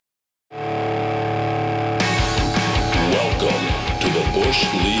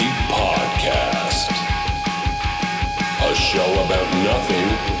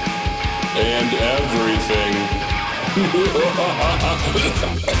and everything.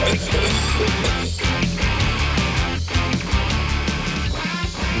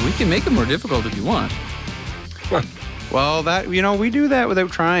 We can make it more difficult if you want. Well, we do that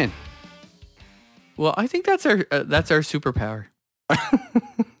without trying. Well, I think that's our superpower.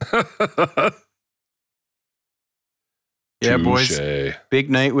 Yeah, boys. Touché. Big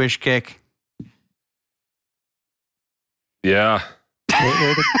Nightwish kick. Yeah.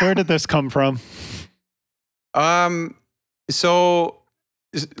 Where did this come from? So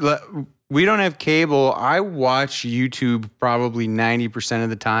we don't have cable. I watch YouTube probably 90%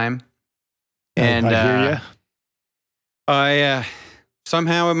 of the time. And I hear you. I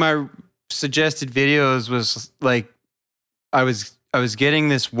somehow in my suggested videos was like I was getting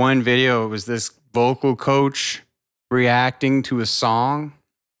this one video. It was this vocal coach reacting to a song.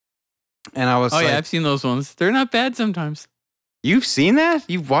 And I was I've seen those ones. They're not bad sometimes. You've seen that?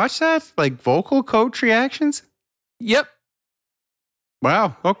 You've watched that? Like vocal coach reactions? Yep.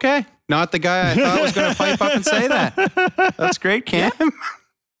 Wow. Okay. Not the guy I thought was going to pipe up and say that. That's great, Cam.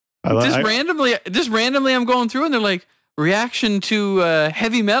 Randomly, I'm going through and they're like, reaction to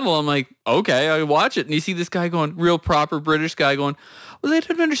heavy metal. I'm like, okay, I watch it. And you see this guy going, real proper British guy going, well, they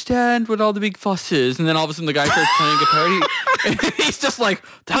don't understand what all the big fuss is. And then all of a sudden the guy starts playing guitar. He's just like,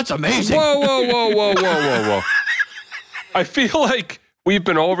 that's amazing. Whoa. I feel like we've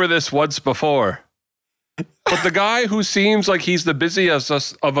been over this once before. But the guy who seems like he's the busiest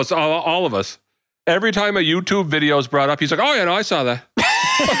of us, all of us, every time a YouTube video is brought up, he's like, oh, yeah, no, I saw that.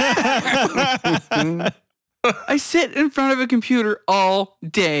 I sit in front of a computer all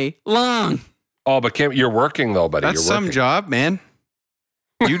day long. Oh, but you're working, though, buddy. That's some job, man.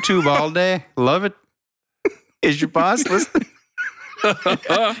 YouTube all day. Love it. Is your boss listening?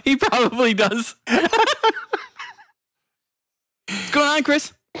 He probably does. What's going on,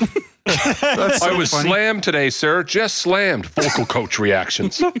 Chris? I was slammed today, sir. Just slammed. Vocal coach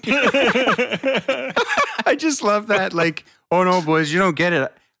reactions. I just love that. Like, oh no, boys, you don't get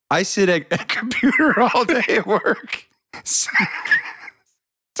it. I sit at a computer all day at work. So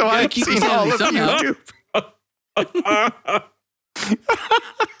I keep seen all of YouTube.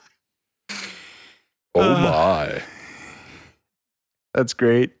 Oh my. That's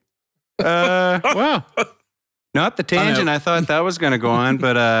great. Wow. Not the tangent I thought that was going to go on,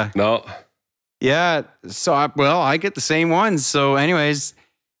 but no. Yeah, so I get the same ones. So anyways,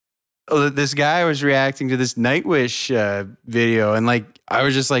 this guy was reacting to this Nightwish video, and like I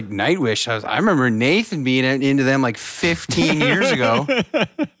was just like, Nightwish. I remember Nathan being into them like 15 years ago.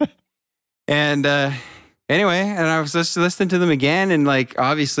 And anyway, and I was just listening to them again, and like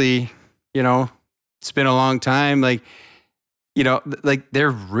obviously, it's been a long time. Like, like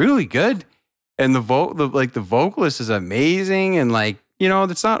they're really good. And the vocalist is amazing, and like,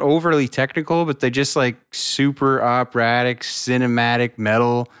 it's not overly technical, but they just like super operatic, cinematic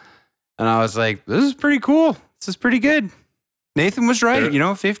metal. And I was like, this is pretty cool. This is pretty good. Nathan was right.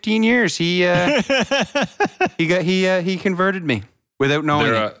 15 years. He converted me without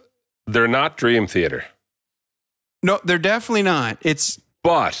knowing it. They're not Dream Theater. No, they're definitely not.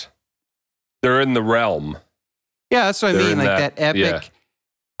 But they're in the realm. Yeah, that's what I mean. Like that epic. Yeah.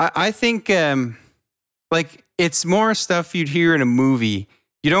 I think like it's more stuff you'd hear in a movie.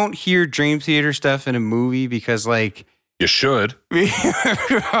 You don't hear Dream Theater stuff in a movie because like you should. You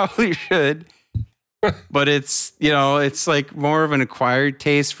probably should. But it's it's like more of an acquired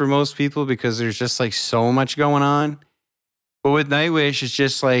taste for most people because there's just like so much going on. But with Nightwish, it's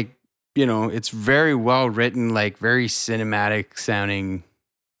just like, it's very well written, like very cinematic sounding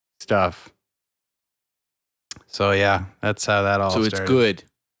stuff. So yeah, that's how that all started. So it's good.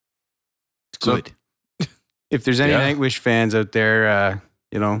 Good. If there's any Nightwish fans out there,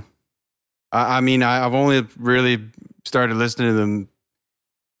 I mean, I've only really started listening to them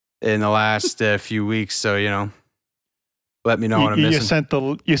in the last few weeks, so let me know what I'm missing.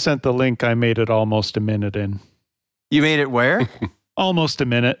 You sent the link. I made it almost a minute in. You made it where? Almost a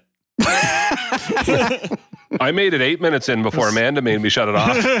minute. I made it 8 minutes in before Amanda made me shut it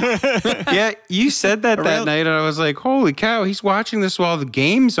off. Yeah, you said that night, and I was like, holy cow, he's watching this while the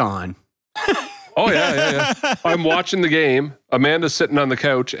game's on. Oh, yeah. I'm watching the game. Amanda's sitting on the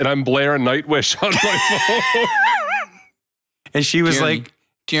couch, and I'm blaring Nightwish on my phone. And she was like,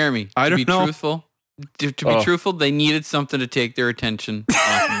 Jeremy, to be truthful, they needed something to take their attention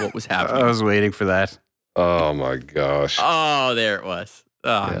off of what was happening. I was waiting for that. Oh, my gosh. Oh, there it was. Oh,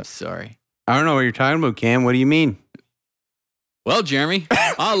 yeah. I'm sorry. I don't know what you're talking about, Cam. What do you mean? Well, Jeremy,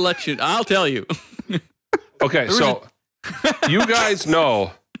 I'll tell you. Okay, so you guys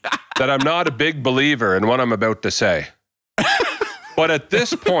know that I'm not a big believer in what I'm about to say. But at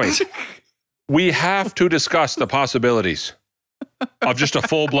this point, we have to discuss the possibilities of just a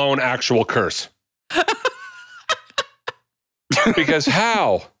full-blown actual curse. Because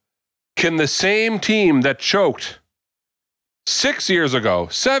how can the same team that choked 6 years ago,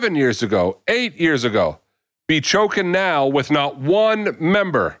 7 years ago, 8 years ago, be choking now with not one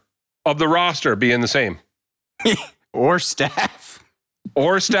member of the roster being the same? Or staff.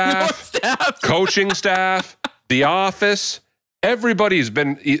 Or staff, coaching staff, the office. Everybody's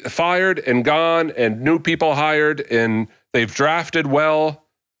been fired and gone and new people hired, and they've drafted well.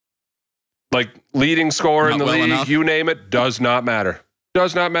 Like leading scorer in the league, enough. You name it, does not matter.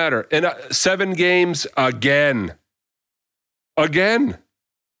 Does not matter. And 7 games again. Again.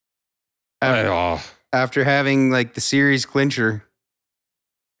 After having like the series clincher.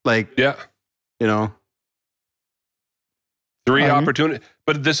 Like, yeah. You know. 3 opportunities.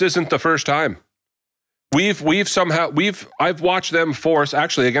 But this isn't the first time. I've watched them force,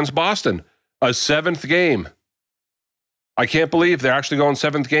 actually against Boston, a 7th game. I can't believe they're actually going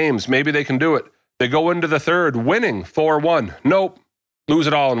 7th games. Maybe they can do it. They go into the 3rd, winning 4-1. Nope. Lose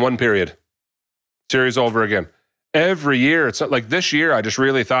it all in 1 period. Series over again. Every year, it's like this year, I just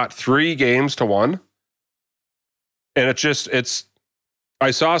really thought 3 games to 1. And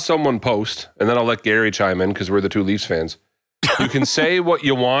I saw someone post, and then I'll let Gary chime in because we're the 2 Leafs fans. You can say what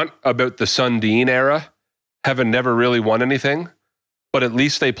you want about the Sundin era, having never really won anything, but at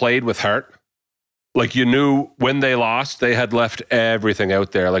least they played with heart. Like you knew when they lost, they had left everything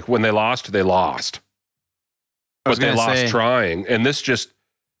out there. Like when they lost, they lost. But they lost trying. And this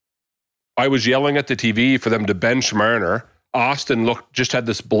I was yelling at the TV for them to bench Marner. Austin just had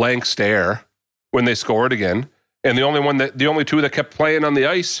this blank stare when they scored again. And the only 2 that kept playing on the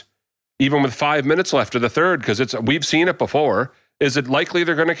ice, even with 5 minutes left of the 3rd, because we've seen it before. Is it likely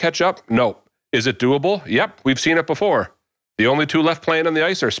they're going to catch up? No. Is it doable? Yep, we've seen it before. The only 2 left playing on the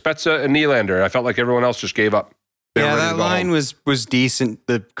ice are Spezza and Nylander. I felt like everyone else just gave up. Yeah, that line was decent.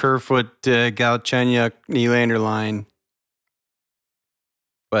 The Kerfoot, Galchenyuk, Nylander line.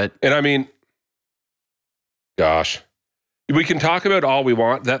 And I mean, gosh, we can talk about all we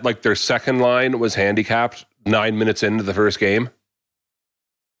want. That like their second line was handicapped 9 minutes into the first game.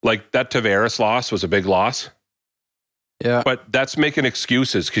 Like that Tavares loss was a big loss. Yeah. But that's making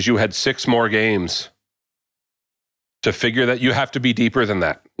excuses because you had 6 more games to figure that. You have to be deeper than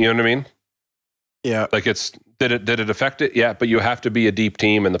that. You know what I mean? Yeah. Like did it affect it? Yeah, but you have to be a deep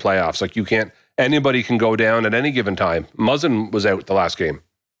team in the playoffs. Like anybody can go down at any given time. Muzzin was out the last game.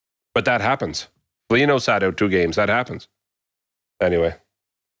 But that happens. Lino sat out 2 games. That happens. Anyway,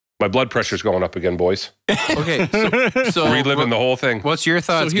 my blood pressure's going up again, boys. Okay, so reliving the whole thing. What's your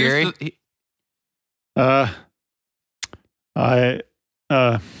thoughts, Gary? All right,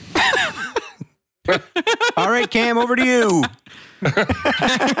 Cam, over to you.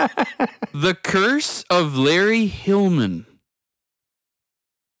 The curse of Larry Hillman.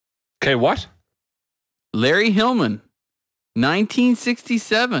 Okay, what? Larry Hillman,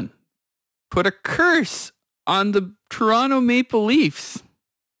 1967, put a curse on the Toronto Maple Leafs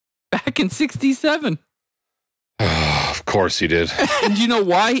back in 67. Of course he did. And do you know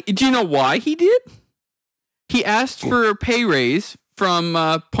why? Do you know why he did? He asked for a pay raise from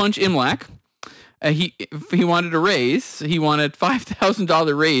Punch Imlach. He wanted a raise. He wanted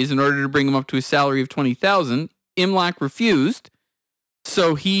 $5,000 raise in order to bring him up to a salary of $20,000. Imlach refused.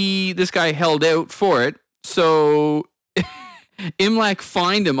 So this guy held out for it. So Imlach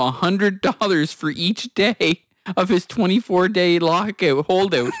fined him $100 for each day of his 24-day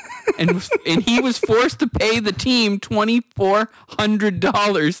holdout, and he was forced to pay the team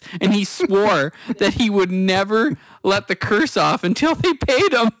 $2,400, and he swore that he would never let the curse off until they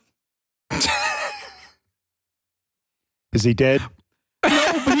paid him. Is he dead?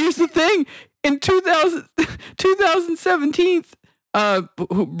 No, but here's the thing. In 2017,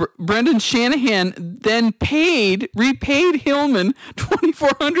 Brendan Shanahan then repaid Hillman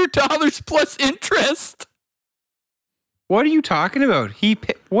 $2,400 plus interest. What are you talking about?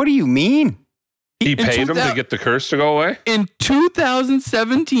 What do you mean? He paid him to get the curse to go away? In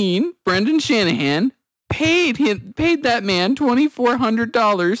 2017, Brendan Shanahan paid that man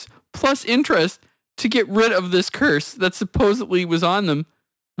 $2,400 plus interest to get rid of this curse that supposedly was on them.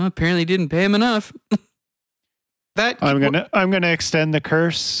 Well, apparently didn't pay him enough. I'm gonna extend the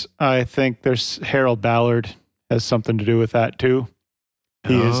curse. I think there's Harold Ballard has something to do with that too.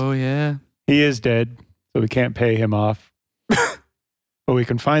 He is dead, so we can't pay him off. But we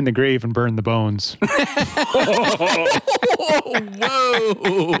can find the grave and burn the bones. Whoa!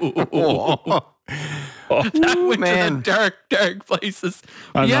 That went to the dark, dark places.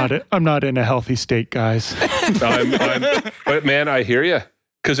 I'm not in a healthy state, guys. But man, I hear you.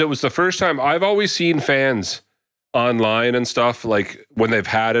 because it was the first time. I've always seen fans online and stuff, like when they've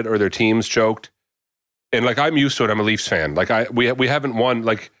had it or their team's choked. And like, I'm used to it. I'm a Leafs fan. Like we haven't won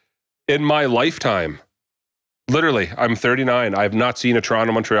like in my lifetime. Literally, I'm 39. I've not seen a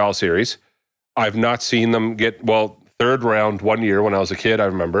Toronto-Montreal series. I've not seen them get, third round one year when I was a kid, I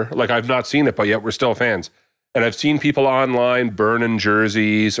remember. Like, I've not seen it, but yet we're still fans. And I've seen people online burning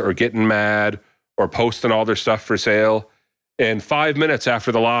jerseys or getting mad or posting all their stuff for sale. And 5 minutes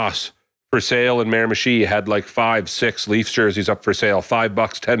after the loss, for sale in Miramichi had like 5, 6 Leafs jerseys up for sale, $5,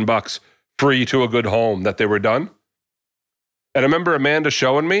 $10, free to a good home that they were done. And I remember Amanda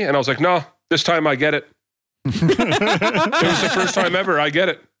showing me, and I was like, no, this time I get it. It was the first time ever. I get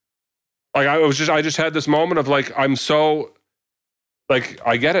it. Like I just had this moment of like, I'm so like,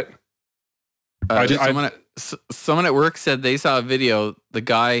 I get it. Someone at work said they saw a video. The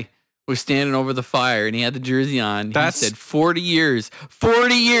guy was standing over the fire and he had the jersey on. He said 40 years.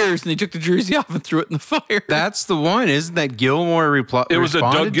 And they took the jersey off and threw it in the fire. That's the one. Isn't that Gilmore It was a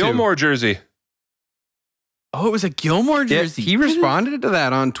Doug Gilmore jersey. Oh, it was a Gilmore jersey. Yeah, he responded to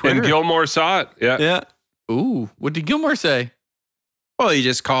that on Twitter. And Gilmore saw it. Yeah. Yeah. Ooh, what did Gilmore say? Well, he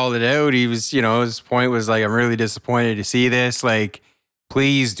just called it out. He was, his point was like, I'm really disappointed to see this. Like,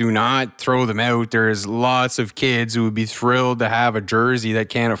 please do not throw them out. There's lots of kids who would be thrilled to have a jersey that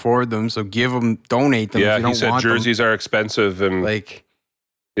can't afford them. So donate them. Yeah, if you don't he said want jerseys them. are expensive and like,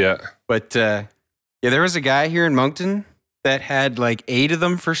 yeah. But there was a guy here in Moncton that had like 8 of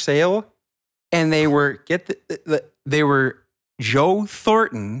them for sale, and they were they were Joe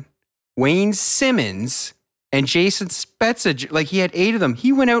Thornton, Wayne Simmons, and Jason Spezza. Like, he had 8 of them.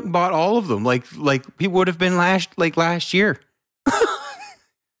 He went out and bought all of them. Like he would have been last year.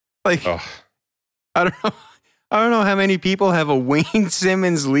 Like, I don't know how many people have a Wayne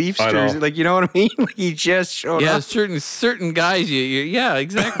Simmons Leafs jersey. Like, you know what I mean? Like, he just showed up. Yeah, certain guys. Yeah,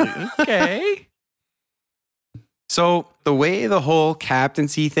 exactly. Okay. So the way the whole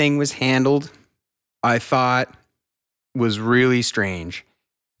captaincy thing was handled, I thought was really strange.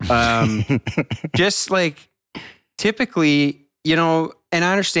 Just like typically, and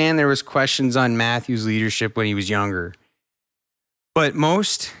I understand there was questions on Matthews' leadership when he was younger, but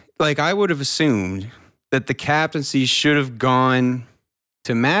I would have assumed that the captaincy should have gone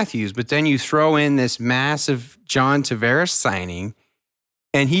to Matthews, but then you throw in this massive John Tavares signing,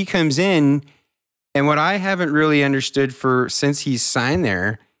 and he comes in, and what I haven't really understood since he's signed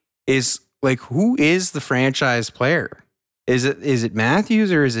there is like, who is the franchise player? Is it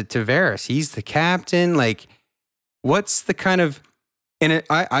Matthews or is it Tavares? He's the captain. Like, what's the kind of? And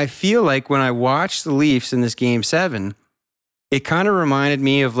I feel like when I watched the Leafs in this Game 7, it kind of reminded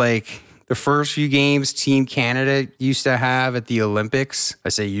me of like the first few games Team Canada used to have at the Olympics. I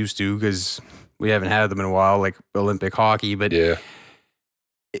say used to because we haven't had them in a while, like Olympic hockey. But yeah,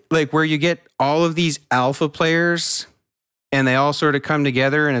 like where you get all of these alpha players and they all sort of come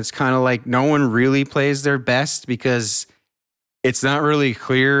together, and it's kind of like no one really plays their best because it's not really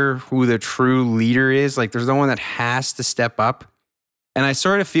clear who the true leader is. Like, there's no one that has to step up. And I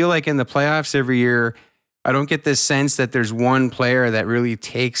sort of feel like in the playoffs every year, I don't get this sense that there's one player that really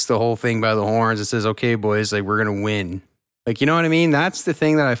takes the whole thing by the horns and says, okay, boys, like, we're going to win. Like, you know what I mean? That's the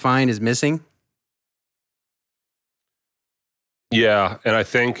thing that I find is missing. Yeah. And I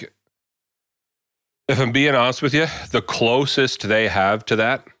think, if I'm being honest with you, the closest they have to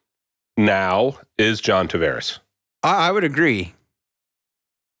that now is John Tavares. I would agree.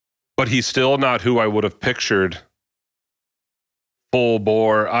 But he's still not who I would have pictured full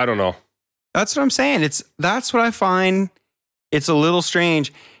bore. I don't know. That's what I'm saying. That's what I find. It's a little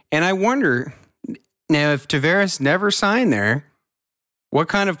strange. And I wonder now, if Tavares never signed there, what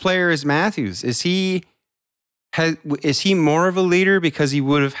kind of player is Matthews? Is he more of a leader because he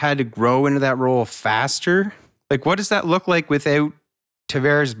would have had to grow into that role faster? Like, what does that look like without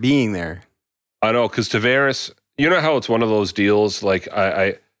Tavares being there? I know, because Tavares, you know how it's one of those deals, like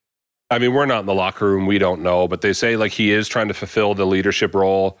I mean, we're not in the locker room, we don't know, but they say like he is trying to fulfill the leadership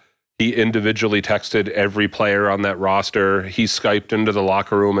role. He individually texted every player on that roster. He Skyped into the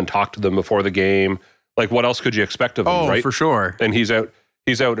locker room and talked to them before the game. Like, what else could you expect of him, right? Oh, for sure. And he's out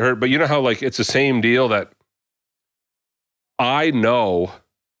hurt. But you know how like it's the same deal that I know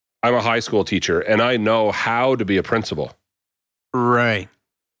I'm a high school teacher and I know how to be a principal. Right.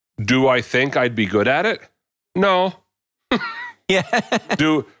 Do I think I'd be good at it? No. Yeah.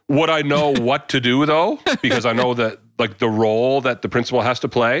 Would I know what to do though? Because I know that like the role that the principal has to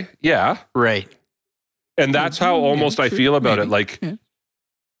play. Yeah. Right. And that's how almost I feel about it. Like,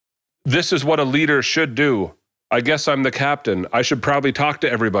 this is what a leader should do. I guess I'm the captain. I should probably talk to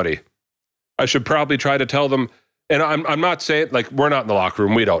everybody. I should probably try to tell them, And I'm not saying, like, we're not in the locker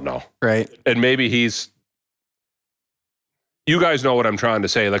room. We don't know. Right. And maybe you guys know what I'm trying to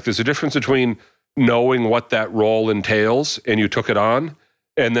say. Like, there's a difference between knowing what that role entails and you took it on,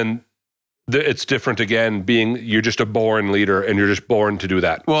 and then it's different again, being you're just a born leader and you're just born to do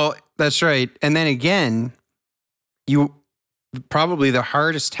that. Well, that's right. And then again, probably the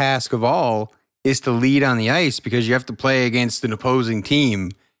hardest task of all is to lead on the ice because you have to play against an opposing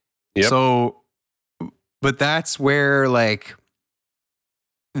team. Yep. So, but that's where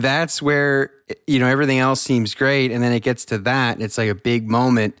everything else seems great. And then it gets to that. And it's like a big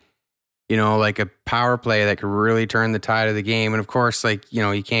moment, like a power play that could really turn the tide of the game. And of course,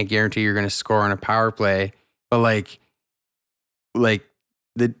 you can't guarantee you're going to score on a power play, but like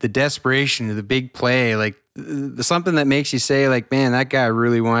the desperation of the big play, something that makes you say like, man, that guy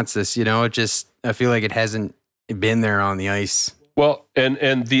really wants this, I feel like it hasn't been there on the ice. Well,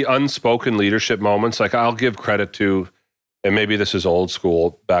 and the unspoken leadership moments, like I'll give credit to, and maybe this is old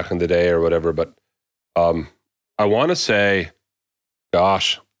school back in the day or whatever, but I want to say,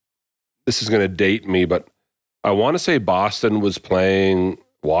 gosh, this is going to date me, but I want to say Boston was playing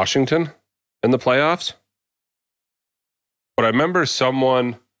Washington in the playoffs. But I remember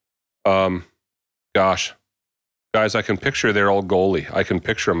someone, guys, I can picture their old goalie. I can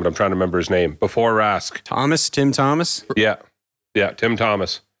picture him, but I'm trying to remember his name. Before Rask. Tim Thomas? Yeah, Tim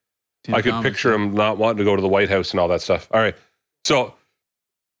Thomas. I could picture him not wanting to go to the White House and all that stuff. All right. So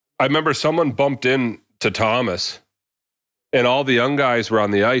I remember someone bumped into Thomas and all the young guys were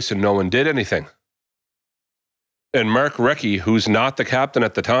on the ice and no one did anything. And Mark Recchi, who's not the captain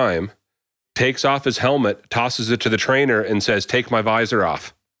at the time, takes off his helmet, tosses it to the trainer and says, "Take my visor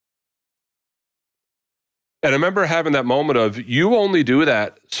off." And I remember having that moment of, you only do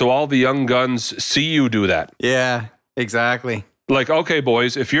that so all the young guns see you do that. Yeah, exactly. Like, okay,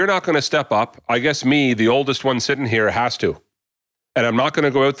 boys, if you're not going to step up, I guess me, the oldest one sitting here, has to. And I'm not going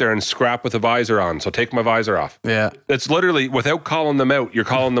to go out there and scrap with a visor on, so take my visor off. Yeah. It's literally, without calling them out, you're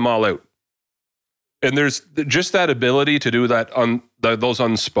calling them all out. And there's just that ability to do that on those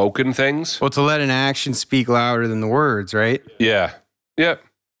unspoken things. Well, to let an action speak louder than the words, right? Yeah. Yep.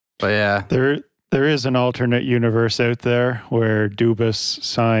 But yeah. There is an alternate universe out there where Dubas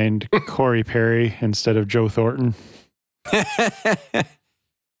signed Corey Perry instead of Joe Thornton.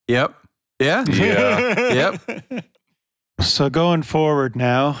 Yep. Yeah. Yeah. Yep. So going forward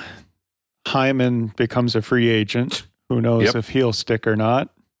now, Hyman becomes a free agent. Who knows if he'll stick or not.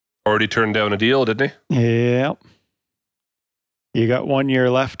 Already turned down a deal, didn't he? Yeah. You got 1 year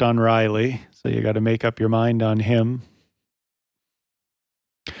left on Riley, so you got to make up your mind on him.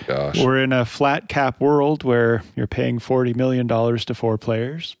 Gosh. We're in a flat cap world where you're paying $40 million to 4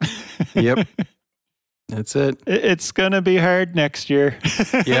 players. Yep. That's it. It's going to be hard next year.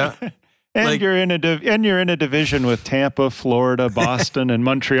 Yeah. And you're in a division with Tampa, Florida, Boston, and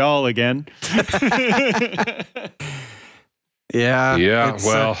Montreal again. Yeah. Yeah.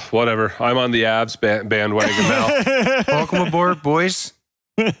 Well, whatever. I'm on the Avs bandwagon now. Welcome aboard, boys.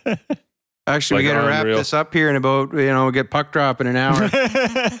 Actually, we got to wrap this up here in about, we'll get puck drop in an hour.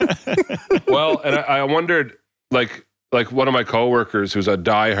 Well, and I wondered, like one of my coworkers who's a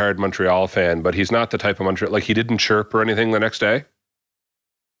diehard Montreal fan, but he's not the type of Montreal, he didn't chirp or anything the next day.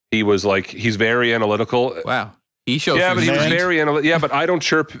 He was he's very analytical. Wow. He shows. Yeah, but he was very analytical. Yeah, but I don't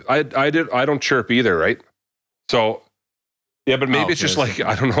chirp. I don't chirp either, right? So, yeah, but maybe it's just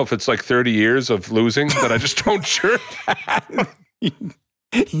I don't know if it's 30 years of losing that I just don't chirp.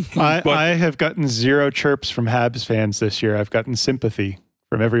 I have gotten 0 chirps from Habs fans this year. I've gotten sympathy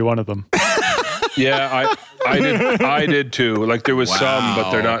from every one of them. Yeah, I did too. There was some,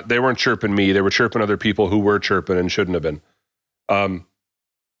 but they weren't chirping me. They were chirping other people who were chirping and shouldn't have been.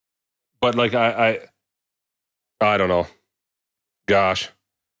 But I don't know. Gosh.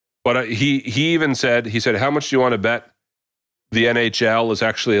 But he even said, how much do you want to bet the NHL is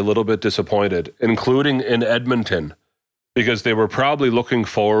actually a little bit disappointed, including in Edmonton, because they were probably looking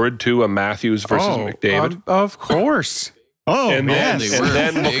forward to a Matthews versus McDavid. Of course. And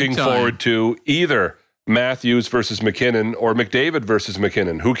then looking forward to either Matthews versus McKinnon or McDavid versus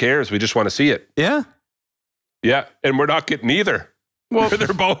McKinnon. Who cares? We just want to see it. Yeah. Yeah. And we're not getting either. Well,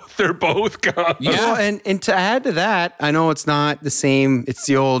 they're both gone. Yeah. Well, and to add to that, I know it's not the same, it's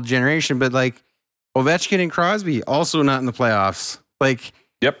the old generation, but Ovechkin and Crosby also not in the playoffs.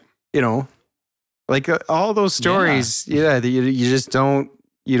 Yep. All those stories, you just don't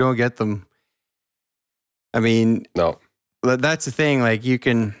get them. I mean, no. That's the thing. You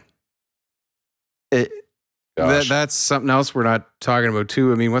can. That's something else we're not talking about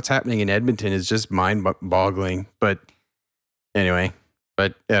too. I mean, what's happening in Edmonton is just mind-boggling. But anyway,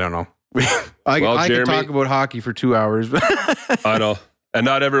 I don't know. I Jeremy, can talk about hockey for 2 hours. I know. And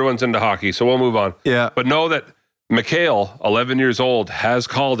not everyone's into hockey, so we'll move on. Yeah. But know that Mikhail, 11 years old, has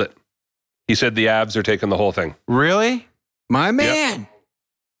called it. He said the Avs are taking the whole thing. Really? My man. Yep.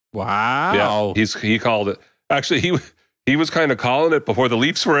 Wow. Yeah, he called it. Actually, he was kind of calling it before the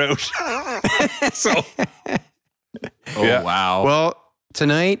Leafs were out. So, wow. Well,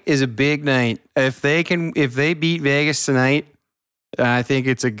 tonight is a big night. If they beat Vegas tonight, I think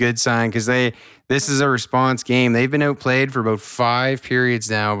it's a good sign because this is a response game. They've been outplayed for about 5 periods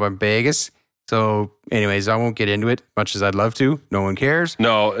now by Vegas. So, anyways, I won't get into it much as I'd love to. No one cares.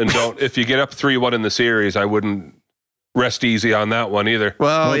 No, and don't. If you get up 3-1 in the series, I wouldn't rest easy on that one either.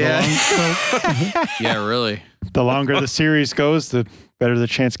 Well, yeah. Yeah, really. The longer the series goes, the better the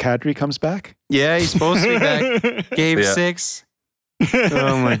chance Kadri comes back. Yeah, he's supposed to be back. Game 6.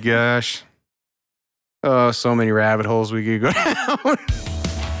 Oh, my gosh. Oh, so many rabbit holes we could go down.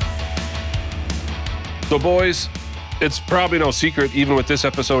 So, boys, it's probably no secret, even with this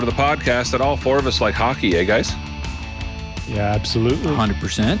episode of the podcast, that all 4 of us like hockey, eh, guys? Yeah, absolutely.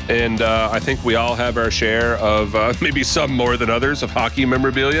 100%. And I think we all have our share of, maybe some more than others, of hockey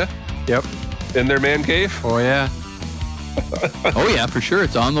memorabilia. Yep. In their man cave. Oh, yeah. Oh, yeah, for sure.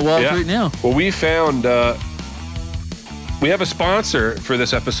 It's on the walls right now. Well, we found, we have a sponsor for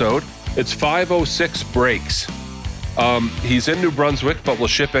this episode. It's 506 Breaks. He's in New Brunswick, but will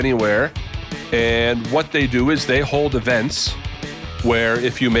ship anywhere. And what they do is they hold events where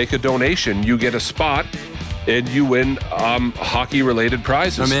if you make a donation, you get a spot and you win hockey-related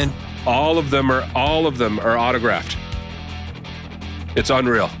prizes. I'm in. All of them are autographed. It's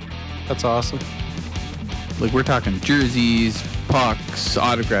unreal. That's awesome. Like, we're talking jerseys, pucks,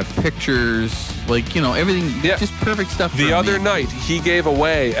 autographed pictures, like, everything. Yeah. Just perfect stuff. The other night, he gave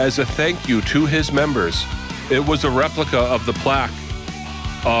away, as a thank you to his members, it was a replica of the plaque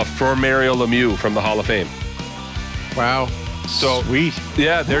for Mario Lemieux from the Hall of Fame. Wow. So sweet.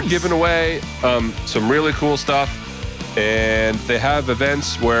 Yeah, they're giving away some really cool stuff. And they have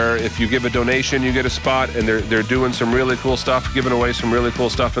events where if you give a donation, you get a spot, and they're doing some really cool stuff, giving away some really cool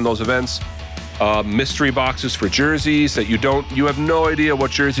stuff in those events. Mystery boxes for jerseys that you have no idea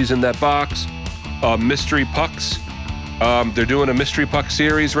what jersey's in that box. Mystery pucks. They're doing a mystery puck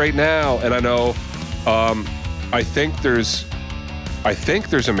series right now, and I know I think there's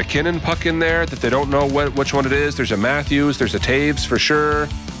a McKinnon puck in there that they don't know which one it is. There's a Matthews, there's a Taves for sure.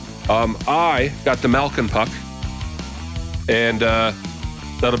 I got the Malkin puck. And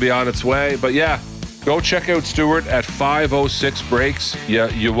that'll be on its way. But yeah, go check out Stuart at 506 Breaks. Yeah,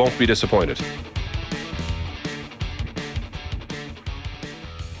 you won't be disappointed.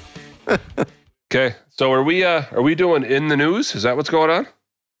 Okay, so are we doing in the news? Is that what's going on?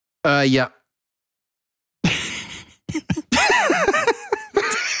 Yeah.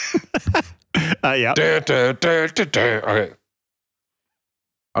 Yeah. Okay.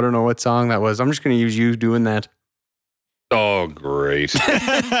 I don't know what song that was. I'm just going to use you doing that. Oh, great.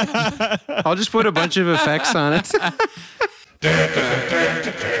 I'll just put a bunch of effects on it.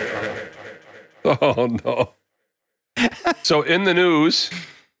 Oh, no. So in the news,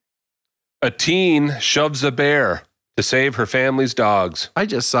 a teen shoves a bear to save her family's dogs. I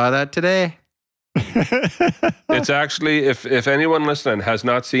just saw that today. It's actually, if anyone listening has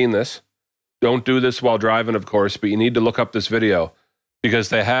not seen this, don't do this while driving, of course, but you need to look up this video because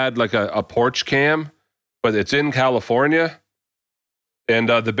they had like a porch cam, but it's in California. And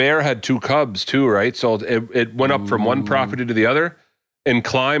the bear had 2 cubs too, right? So it went up from one property to the other and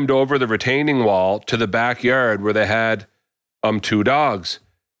climbed over the retaining wall to the backyard where they had 2 dogs.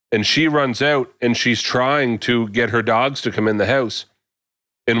 And she runs out and she's trying to get her dogs to come in the house.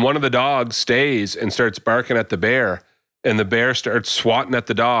 And one of the dogs stays and starts barking at the bear. And the bear starts swatting at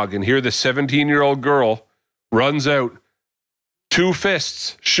the dog. And here the 17-year-old girl runs out, 2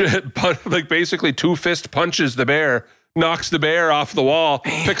 fists, like basically 2 fist punches the bear, knocks the bear off the wall,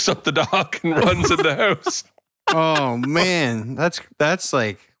 picks up the dog, and runs in the house. Oh man, that's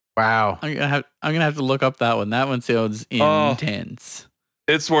like wow. I'm gonna have to look up that one. That one sounds intense.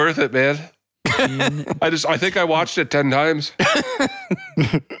 It's worth it, man. I think I watched it 10 times.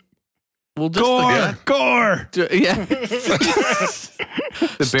 Well, just Gore. Yeah.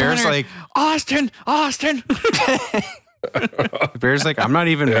 The bear's like Austin. The bear's like, I'm not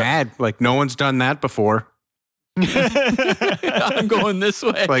even mad. Like no one's done that before. I'm going this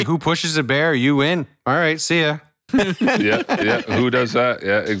way. Like who pushes a bear? You win. All right, see ya. Yeah. Who does that?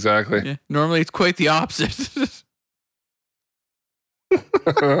 Yeah, exactly. Yeah. Normally, it's quite the opposite.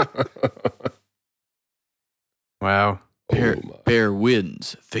 Wow. Bear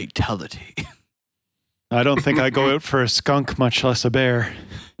wins fatality. I don't think I go out for a skunk, much less a bear.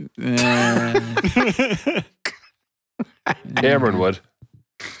 Cameron would.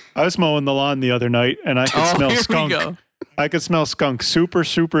 I was mowing the lawn the other night, and I could smell skunk. I could smell skunk super,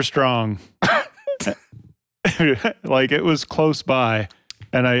 super strong. Like it was close by,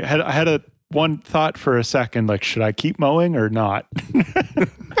 and I had a one thought for a second, like, should I keep mowing or not?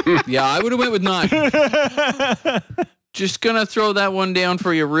 Yeah, I would have went with not. Just gonna throw that one down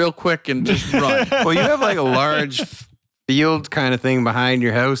for you real quick and just run. Well, you have like a large field kind of thing behind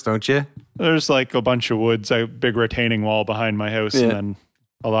your house, don't you? There's like a bunch of woods, a big retaining wall behind my house, and then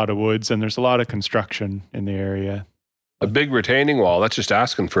a lot of woods, and there's a lot of construction in the area. A big retaining wall, that's just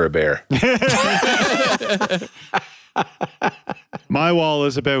asking for a bear. My wall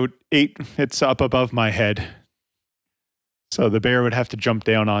is about 8, it's up above my head. So the bear would have to jump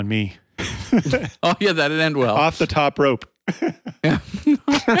down on me. Oh, yeah, that'd end well. Off the top rope.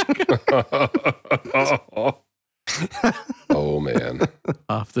 Oh, man.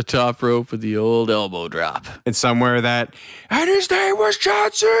 Off the top rope with the old elbow drop. And somewhere that, and his name was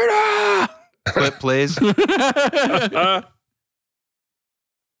John Cena! Clip plays.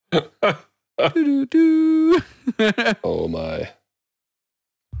 Oh, my.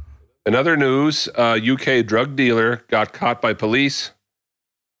 In other news, UK drug dealer got caught by police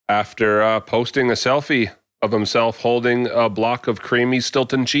after posting a selfie of himself holding a block of creamy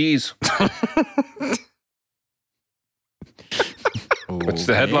Stilton cheese. It's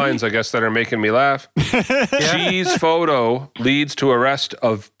the headlines, I guess, that are making me laugh. Cheese photo leads to arrest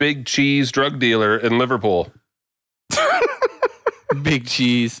of big cheese drug dealer in Liverpool. Big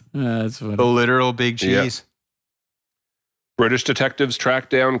cheese. That's funny. The literal big cheese. Yeah. British detectives tracked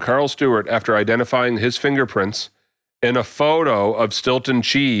down Carl Stewart after identifying his fingerprints in a photo of Stilton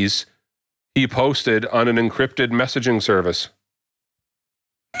cheese he posted on an encrypted messaging service.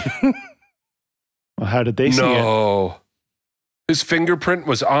 Well, how did they see it? No. His fingerprint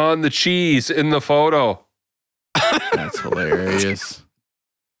was on the cheese in the photo. That's hilarious.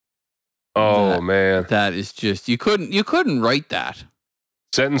 Oh, man. That is just, you couldn't write that.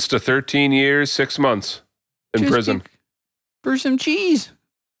 Sentenced to 13 years, 6 months in prison. For some cheese.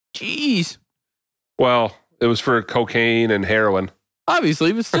 Cheese. Well, it was for cocaine and heroin.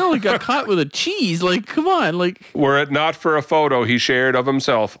 Obviously, but still, he got caught with a cheese. Like, come on. Like, were it not for a photo he shared of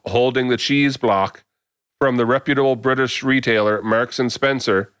himself holding the cheese block from the reputable British retailer Marks and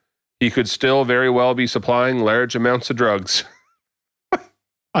Spencer, he could still very well be supplying large amounts of drugs.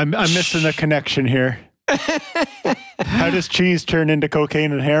 I'm missing the connection here. How does cheese turn into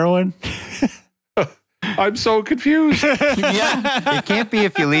cocaine and heroin? I'm so confused. Yeah. It can't be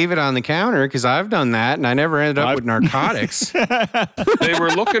if you leave it on the counter, because I've done that and I never ended up with narcotics. They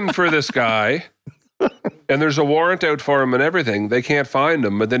were looking for this guy, and there's a warrant out for him and everything. They can't find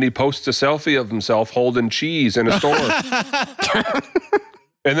him, but then he posts a selfie of himself holding cheese in a store.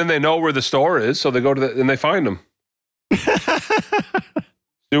 And then they know where the store is, so they go to and they find him.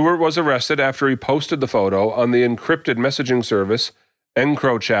 Stewart was arrested after he posted the photo on the encrypted messaging service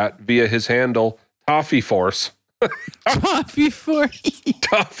EncroChat via his handle Toffee Force. Toffee Force.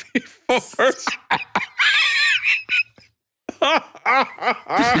 Toffee Force.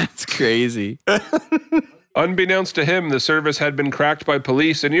 That's crazy. Unbeknownst to him, the service had been cracked by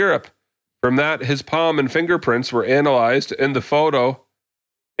police in Europe. From that, his palm and fingerprints were analyzed in the photo,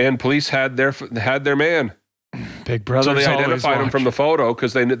 and police had their man. Big Brother. So they identified him from the photo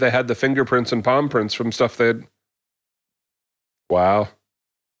because they had the fingerprints and palm prints from stuff they'd. Wow.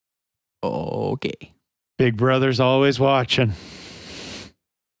 Okay. Big Brother's always watching.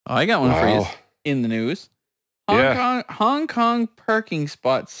 Oh, I got one for you in the news. Hong Kong parking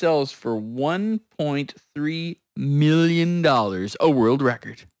spot sells for $1.3 million, a world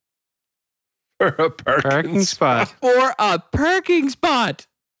record. For a parking spot. For a parking spot.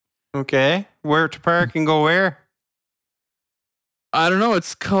 Okay. Where to park and go where? I don't know.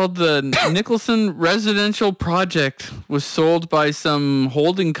 It's called the Nicholson Residential Project. Was sold by some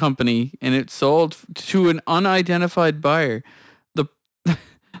holding company, and it sold to an unidentified buyer.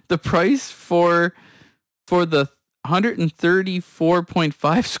 The price for the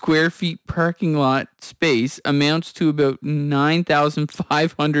 134.5 square feet parking lot space amounts to about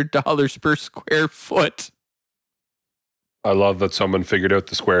 $9,500 per square foot. I love that someone figured out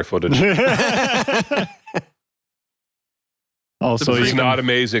the square footage. Also, it's not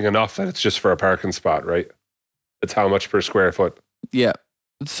amazing enough that it's just for a parking spot, right? It's how much per square foot. Yeah.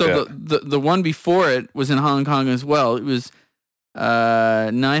 So the one before it was in Hong Kong as well. It was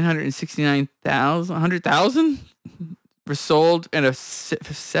 100,000 were sold at a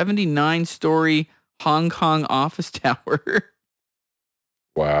 79-story Hong Kong office tower.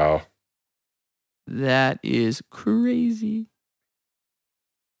 Wow. That is crazy.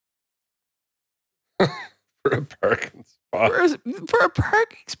 For a parking spot. For a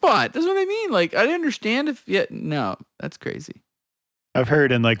parking spot. That's what I mean. Like, I understand if... Yeah, no, that's crazy. I've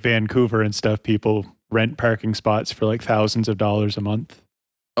heard in like Vancouver and stuff, people rent parking spots for like thousands of dollars a month.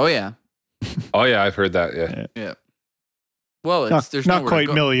 Oh, yeah. Oh, yeah, I've heard that, Yeah. Well, there's not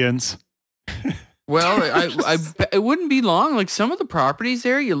quite millions. Well, I it wouldn't be long. Like, some of the properties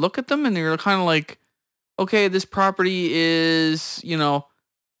there, you look at them and you're kind of like, okay, this property is,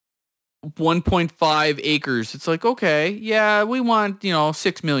 1.5 acres. It's like, okay, yeah, we want,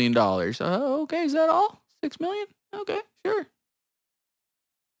 $6 million. Okay, is that all? 6 million? Okay, sure.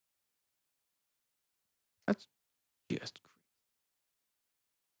 That's just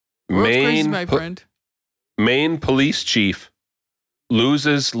crazy, my friend. Maine police chief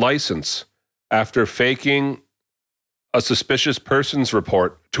loses license after faking a suspicious persons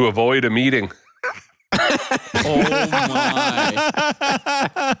report to avoid a meeting. Oh my!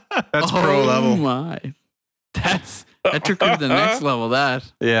 That's pro level. Oh my! That took her to the next level.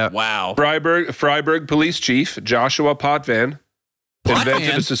 That Wow. Freiburg police chief Joshua Potvin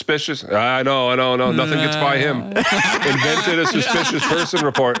invented a suspicious. I know. Nothing gets by him. Invented a suspicious person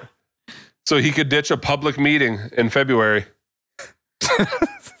report so he could ditch a public meeting in February.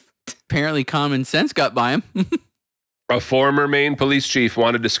 Apparently, common sense got by him. A former Maine police chief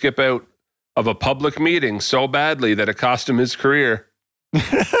wanted to skip out of a public meeting so badly that it cost him his career.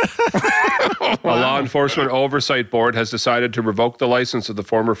 A law enforcement oversight board has decided to revoke the license of the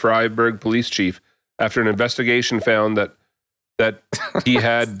former Freiburg police chief after an investigation found that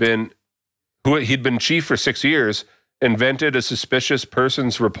he'd been chief for 6 years, invented a suspicious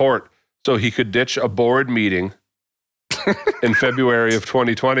persons report so he could ditch a board meeting in February of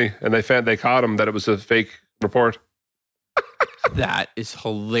 2020, and they caught him that it was a fake report. That is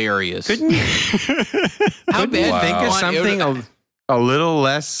hilarious. Couldn't you How bad think of something a little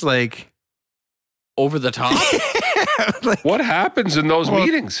less like over the top? What happens in those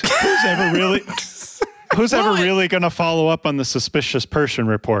meetings? Who's ever really going to follow up on the suspicious person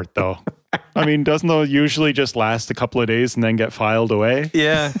report, though? I mean, doesn't those usually just last a couple of days and then get filed away?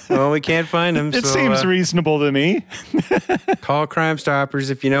 Yeah. Well, we can't find him. It seems reasonable to me. Call Crime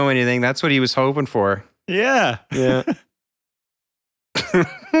Stoppers if you know anything. That's what he was hoping for. Yeah. Yeah.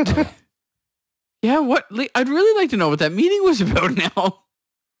 Yeah, what? I'd really like to know what that meeting was about now.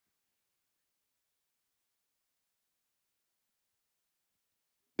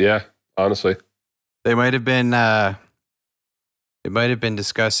 Yeah, honestly. They might have been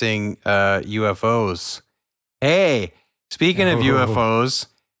discussing UFOs. Hey, speaking of UFOs,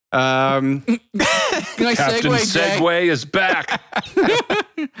 Can I Captain Segway is back.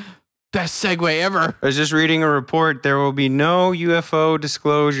 Best segue ever. I was just reading a report. There will be no UFO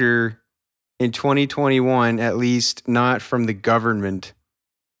disclosure in 2021, at least not from the government.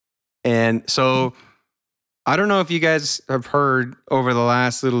 And so I don't know if you guys have heard over the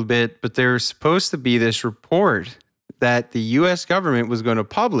last little bit, but there's supposed to be this report that the U.S. government was going to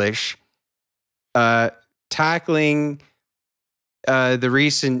publish tackling the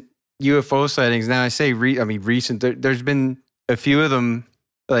recent UFO sightings. Now, I say recent. There's been a few of them.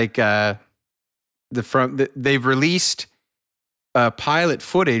 Like they've released pilot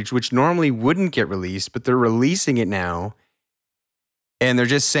footage, which normally wouldn't get released, but they're releasing it now. And they're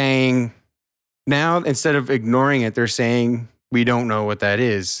just saying now, instead of ignoring it, they're saying, we don't know what that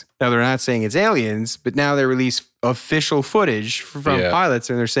is. Now, they're not saying it's aliens, but now they release official footage from pilots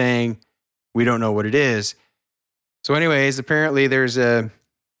and they're saying, we don't know what it is. So anyways, apparently this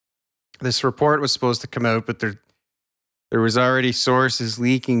report was supposed to come out, but there was already sources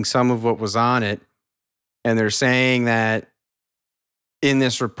leaking some of what was on it. And they're saying that in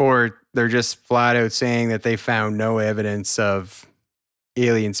this report, they're just flat out saying that they found no evidence of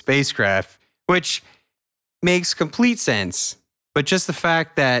alien spacecraft, which makes complete sense. But just the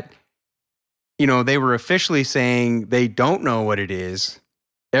fact that, they were officially saying they don't know what it is,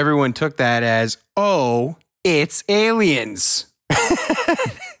 everyone took that as, oh, it's aliens.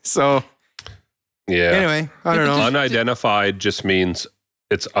 So... Yeah. Anyway, I don't know. Unidentified just means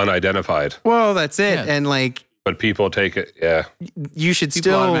it's unidentified. Well, that's it. Yeah. And but people take it. Yeah. You should People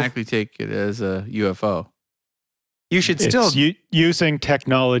still automatically take it as a UFO. You should still using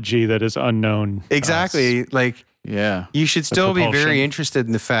technology that is unknown. Exactly. You should still be very interested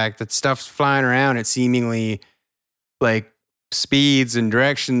in the fact that stuff's flying around at seemingly speeds and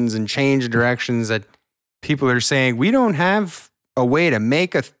directions and change directions that people are saying we don't have a way to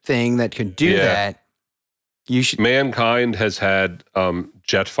make a thing that can do that. Mankind has had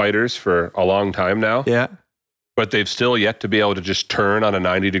jet fighters for a long time now. Yeah. But they've still yet to be able to just turn on a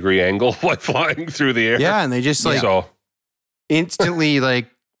 90-degree angle while flying through the air. Yeah, and they just instantly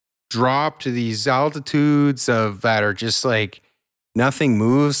drop to these altitudes that are just nothing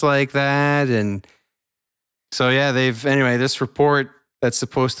moves like that. And so, yeah, this report that's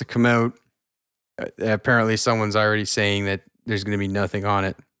supposed to come out, apparently someone's already saying that there's going to be nothing on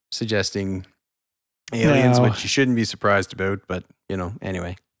it, suggesting aliens, which you shouldn't be surprised about. But,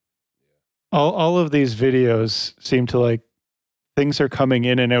 anyway. All of these videos seem to things are coming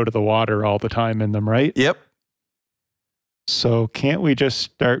in and out of the water all the time in them, right? Yep. So can't we just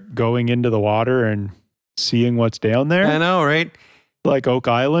start going into the water and seeing what's down there? I know, right? Like Oak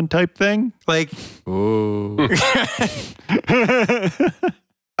Island type thing? Ooh.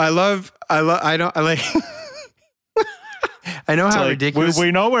 I know how ridiculous.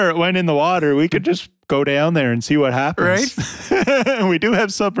 We know where it went in the water. We could just go down there and see what happens. Right? We do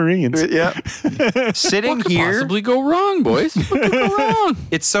have submarines. Yeah. Sitting what could here. possibly go wrong, boys? What could go wrong?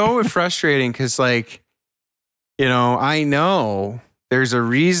 It's so frustrating because, I know there's a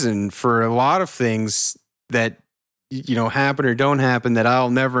reason for a lot of things that, happen or don't happen that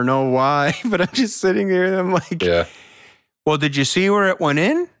I'll never know why. But I'm just sitting here and I'm like, yeah. Well, did you see where it went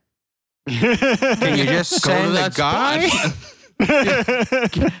in? Can you just send the guy?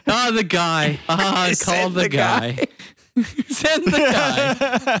 The guy. Call the guy. Send the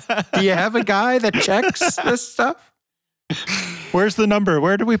guy. Do you have a guy that checks this stuff? Where's the number?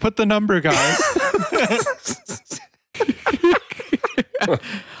 Where do we put the number, guys?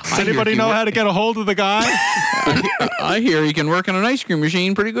 Does anybody know how to get a hold of the guy? I hear he can work on an ice cream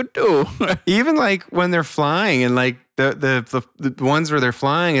machine pretty good too. Even when they're flying and the ones where they're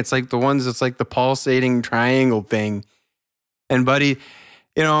flying, it's the ones that's the pulsating triangle thing. And Buddy,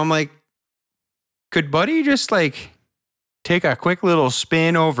 I'm like, could Buddy just take a quick little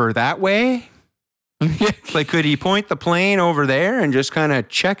spin over that way? Could he point the plane over there and just kind of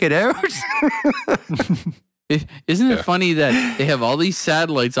check it out? Isn't it funny that they have all these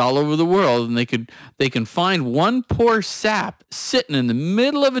satellites all over the world, and they can find one poor sap sitting in the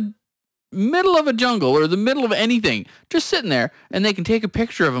middle of a jungle or the middle of anything, just sitting there, and they can take a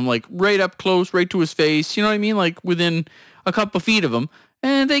picture of him right up close, right to his face. You know what I mean? Within a couple of feet of him,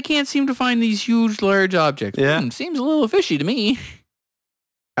 and they can't seem to find these huge, large objects. Yeah, seems a little fishy to me.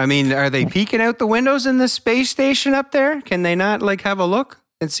 I mean, are they peeking out the windows in the space station up there? Can they not have a look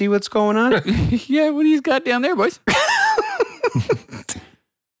and see what's going on? Yeah, what do you got down there, boys?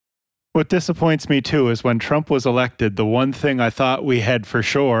 What disappoints me too is when Trump was elected, the one thing I thought we had for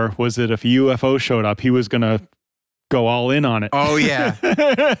sure was that if a UFO showed up, he was going to go all in on it. Oh yeah.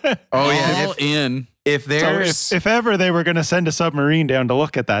 All in. If ever they were going to send a submarine down to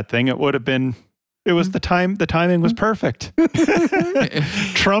look at that thing, it would have been. It was the timing was perfect.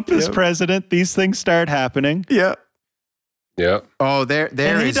 Trump is president. These things start happening. Yeah. Yeah. Oh, there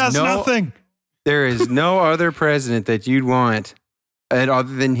and he does nothing. There is no other president that you'd want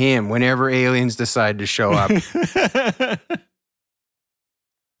other than him whenever aliens decide to show up.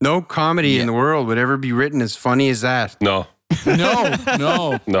 No comedy in the world would ever be written as funny as that. No.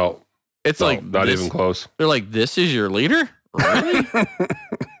 No. It's not even close. They're like, this is your leader? Really?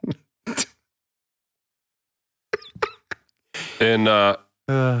 In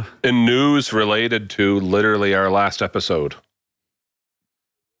news related to literally our last episode,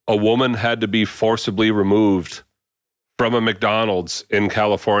 a woman had to be forcibly removed from a McDonald's in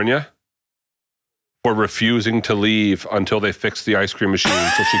California for refusing to leave until they fixed the ice cream machine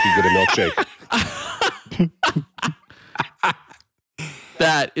so she could get a milkshake.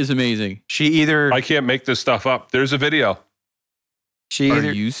 That is amazing. I can't make this stuff up. There's a video.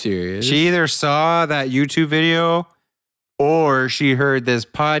 Are you serious? She either saw that YouTube video or she heard this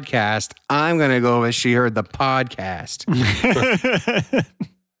podcast. I'm going to go with she heard the podcast. 100%.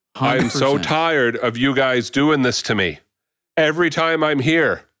 I'm so tired of you guys doing this to me. Every time I'm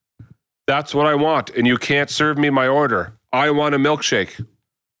here, that's what I want, and you can't serve me my order. I want a milkshake.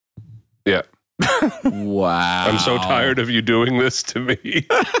 Yeah. Wow. I'm so tired of you doing this to me.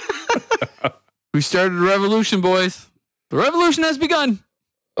 We started a revolution, boys. The revolution has begun.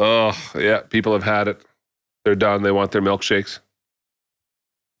 Oh, yeah. People have had it. They're done. They want their milkshakes.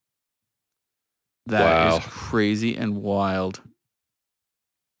 That is crazy and wild.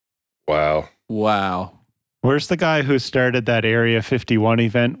 Wow. Where's the guy who started that Area 51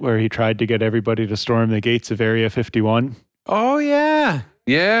 event where he tried to get everybody to storm the gates of Area 51? Oh, yeah.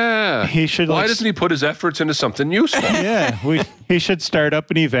 Yeah. He should. Why doesn't he put his efforts into something useful? Yeah. He should start up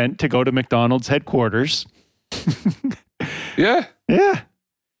an event to go to McDonald's headquarters. Yeah. Yeah.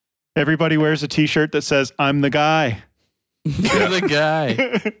 Everybody wears a t-shirt that says, I'm the guy. You're the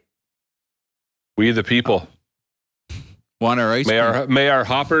guy. We the people. Want our ice cream? May our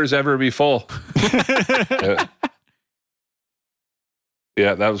hoppers ever be full.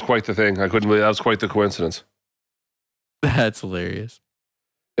 Yeah, that was quite the thing. I couldn't believe that was quite the coincidence. That's hilarious.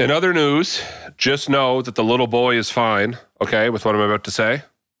 In other news, just know that the little boy is fine, okay, with what I'm about to say.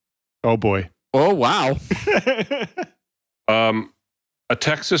 Oh, boy. Oh, wow. A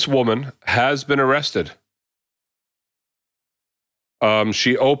Texas woman has been arrested.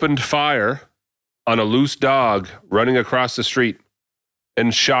 She opened fire on a loose dog running across the street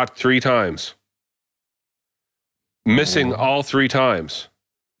and shot 3 times. Missing all 3 times.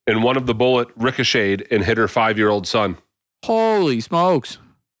 And one of the bullet ricocheted and hit her 5-year-old son. Holy smokes.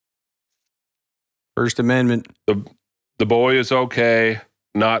 First Amendment. The boy is okay,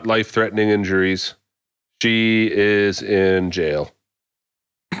 not life-threatening injuries. She is in jail.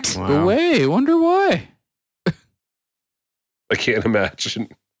 Wow. Go away. Wonder why. I can't imagine.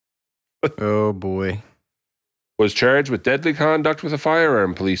 Oh, boy. Was charged with deadly conduct with a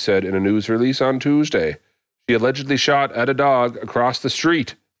firearm, police said in a news release on Tuesday. She allegedly shot at a dog across the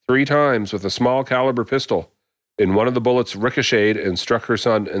street 3 times with a small caliber pistol, and one of the bullets ricocheted and struck her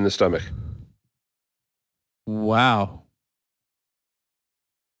son in the stomach. Wow.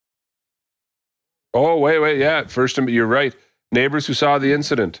 Oh, wait. Yeah, first, you're right. Neighbors who saw the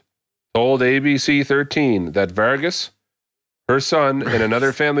incident told ABC 13 that Vargas, her son, and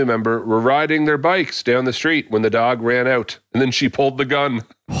another family member were riding their bikes down the street when the dog ran out, and then she pulled the gun.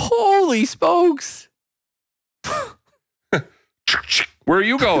 Holy smokes. Where are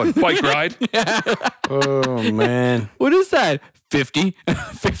you going? Bike ride? Oh, man. What is that? 50?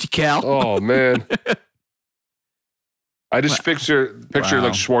 50 cal? Oh, man. I just picture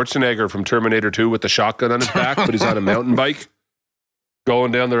like Schwarzenegger from Terminator 2 with the shotgun on his back, but he's on a mountain bike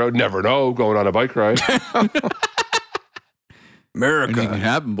going down the road. Never know, going on a bike ride. America. Anything can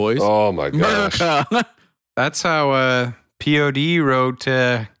happen, boys. Oh, my gosh. America. That's how POD wrote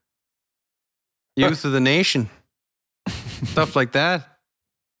Youth of the Nation. Stuff like that.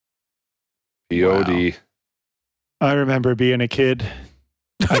 POD. Wow. I remember being a kid.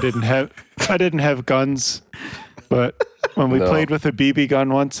 I didn't have guns, but when we played with a BB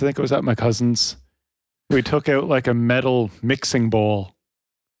gun once, I think it was at my cousin's, we took out like a metal mixing bowl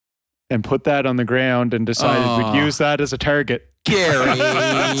and put that on the ground and decided we'd use that as a target. Gary.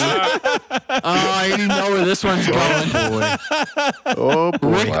 I didn't know where this one's going. Oh, boy.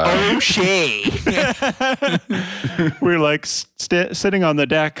 Rick O'Shea. We're like sitting on the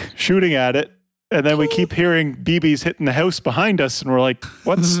deck shooting at it. And then we keep hearing BBs hitting the house behind us. And we're like,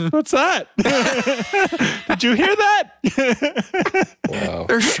 what's that? Did you hear that? Wow.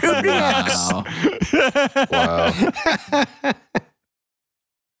 They're shooting us.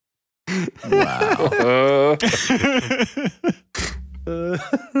 Wow.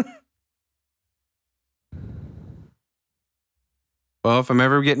 Well, if I'm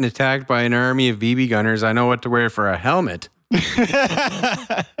ever getting attacked by an army of BB gunners, I know what to wear for a helmet.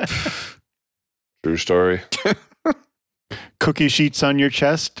 True story. Cookie sheets on your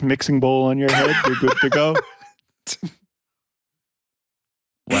chest, mixing bowl on your head. You're good to go.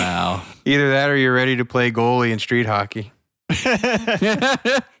 Wow. Either that or you're ready to play goalie in street hockey.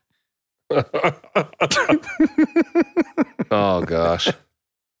 Oh, gosh.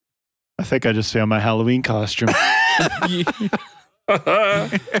 I think I just found my Halloween costume.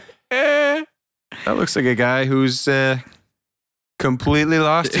 That looks like a guy who's completely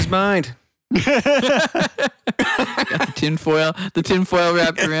lost his mind. Got the tinfoil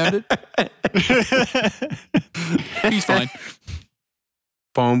wrapped around it. He's fine.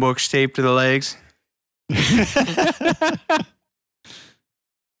 Phone books taped to the legs.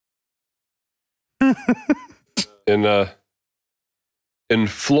 In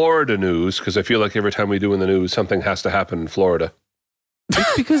Florida news, because I feel like every time we do in the news, something has to happen in Florida.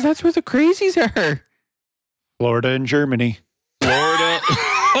 It's because that's where the crazies are. Florida and Germany. Florida.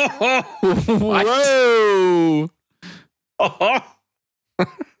 Whoa.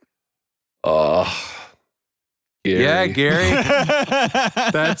 Gary. Yeah, Gary.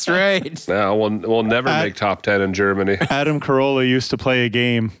 That's right. No, we'll never make top 10 in Germany. Adam Carolla used to play a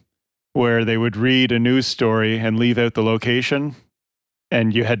game where they would read a news story and leave out the location,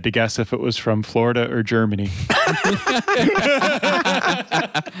 and you had to guess if it was from Florida or Germany. All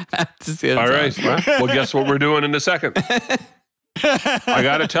right. Well, guess what we're doing in a second? I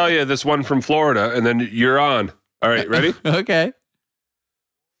got to tell you this one from Florida, and then you're on. All right, ready? Okay.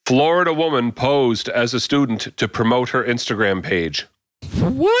 Florida woman posed as a student to promote her Instagram page.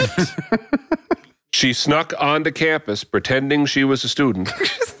 What? She snuck onto campus pretending she was a student.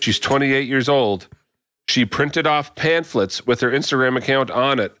 She's 28 years old. She printed off pamphlets with her Instagram account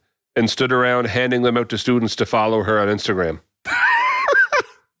on it and stood around handing them out to students to follow her on Instagram.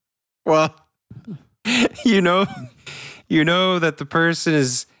 Well, you know that the person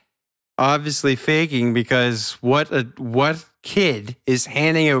is obviously faking, because what kid is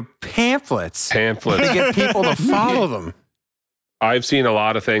handing out pamphlets to get people to follow them? I've seen a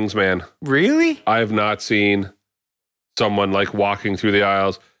lot of things, man. Really? I have not seen someone like walking through the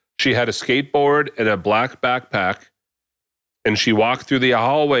aisles. She had a skateboard and a black backpack, and she walked through the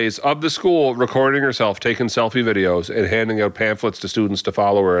hallways of the school, recording herself, taking selfie videos, and handing out pamphlets to students to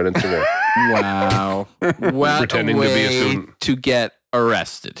follow her on Instagram. Wow. What Pretending a to be a way student. to get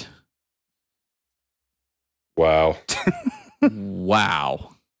arrested. Wow.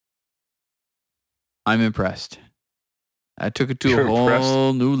 Wow. I'm impressed. I took it to You're a whole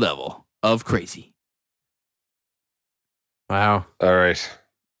impressed? new level of crazy. Wow. All right.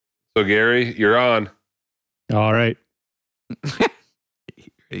 So, Gary, you're on. All right. Ready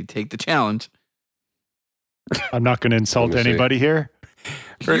to take the challenge. I'm not going to insult Let me see. anybody here.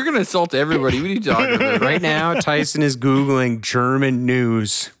 You're going to insult everybody. What are you talking about? Right now, Tyson is Googling German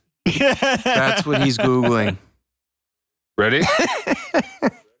news. That's what he's Googling. Ready?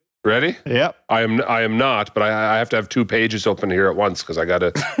 Ready? Yep. I am not, but I have to have 2 pages open here at once because I got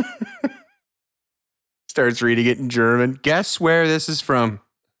to. Starts reading it in German. Guess where this is from?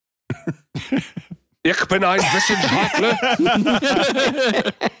 Ich bin ein Wissenschaftler.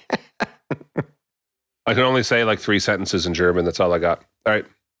 I can only say like 3 sentences in German. That's all I got. All right.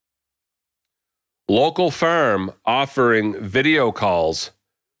 Local farm offering video calls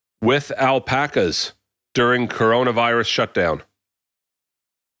with alpacas during coronavirus shutdown.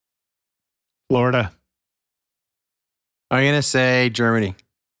 Florida. I'm going to say Germany.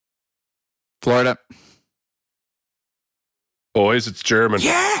 Florida. Boys, it's German.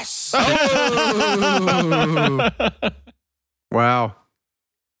 Yes! Oh! Wow.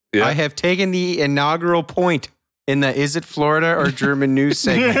 Yeah. I have taken the inaugural point in the Is It Florida or German news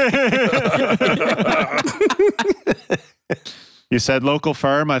segment. You said local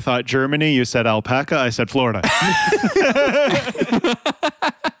farm. I thought Germany. You said alpaca. I said Florida.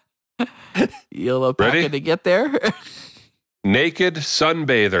 You'll Ready? to get there. Naked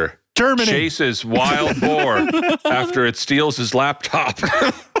sunbather Germany. chases wild boar after it steals his laptop.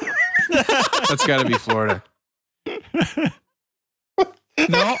 That's got to be Florida.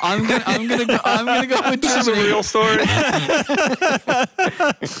 No, I'm gonna go with This is a Germany. real story.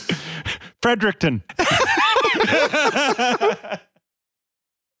 Fredericton.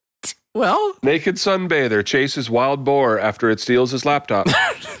 Well, Naked sunbather chases wild boar after it steals his laptop.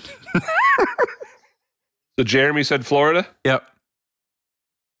 So Jeremy said Florida? Yep.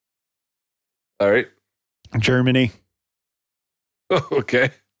 All right. Germany.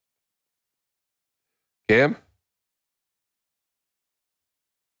 Okay. Cam?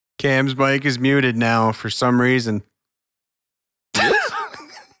 Cam's mic is muted now for some reason.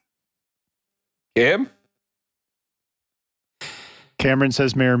 Cam? Cameron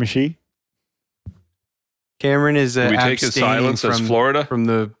says Miramichi. Cameron is Do we take his abstaining silence as Florida? from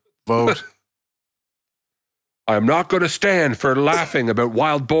the vote. I'm not going to stand for laughing about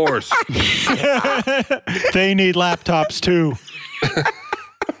wild boars. They need laptops too.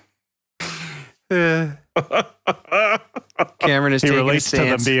 Cameron is He taking a relates to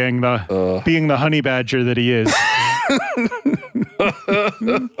them stance. being the honey badger that he is.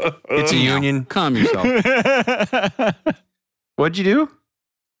 It's a union. calm yourself. What'd you do?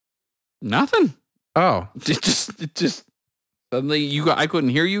 Nothing. Oh, It just suddenly I couldn't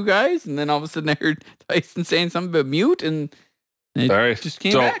hear you guys, and then all of a sudden I heard Tyson saying something about mute, and it All right. just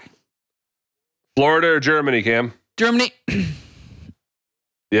came So- back. Florida or Germany, Cam? Germany.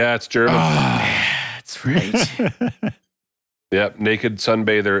 Yeah, it's German. That's right. Yep. Naked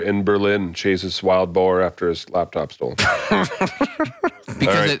sunbather in Berlin chases wild boar after his laptop stolen.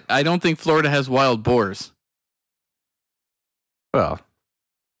 Because right. I don't think Florida has wild boars. well,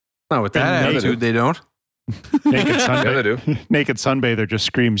 not with that Naked. attitude, they don't. Naked Yeah, they sunbather. do. Naked sunbather just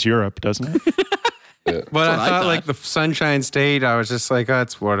screams Europe, doesn't it? Yeah. But I what I thought, thought. like the Sunshine State, I was just like, oh,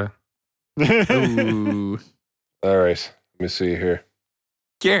 it's Florida. Ooh. All right. Let me see here.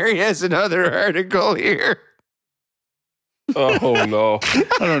 Gary has another article here. Oh, no. I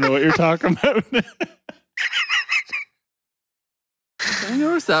don't know what you're talking about. I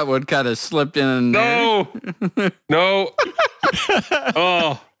noticed that one kind of slipped in. No. No.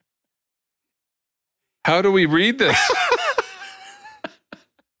 Oh. How do we read this?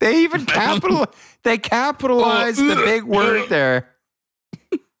 They even capitalized the big word there.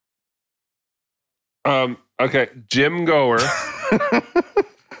 Okay. Gym goer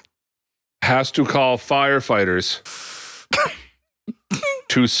has to call firefighters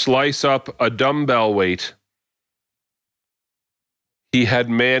to slice up a dumbbell weight, he had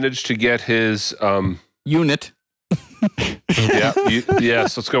managed to get his unit.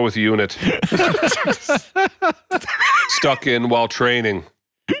 Yes, let's go with unit. Stuck in while training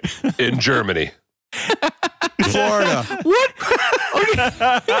in Germany. Florida. What?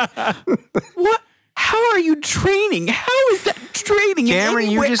 What? How are you training? How is that training?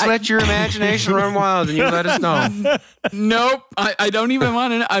 Cameron, you just let your imagination run wild and you let us know. Nope. I don't even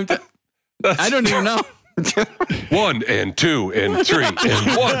want to know. I don't even know. 1 and 2 and 3 and 1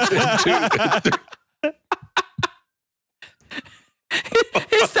 and 2 and 3.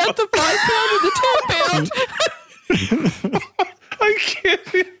 Is that the 5 pound or the 10 pound? I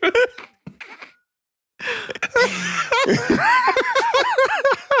can't even.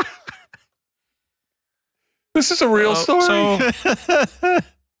 This is a real story. So,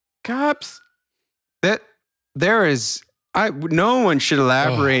 Cops. that there is, no one should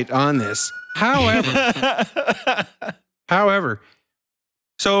elaborate on this. However,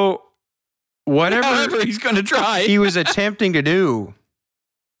 so whatever he's going to try. he was attempting to do,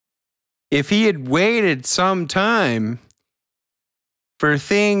 if he had waited some time for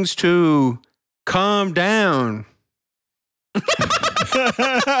things to calm down,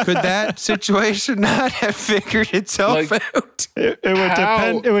 could that situation not have figured itself out? It would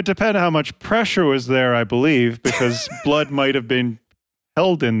depend. It would depend how much pressure was there, I believe, because blood might have been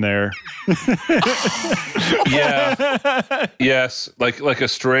held in there. Yeah. Yes. Like a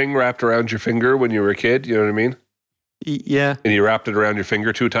string wrapped around your finger when you were a kid. You know what I mean? Yeah. And you wrapped it around your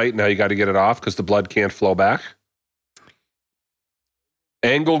finger too tight. Now you got to get it off because the blood can't flow back.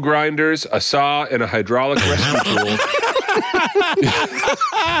 Angle grinders, a saw, and a hydraulic rescue tool.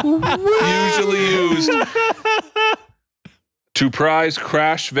 Usually used to pry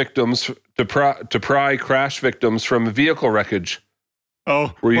crash victims from vehicle wreckage.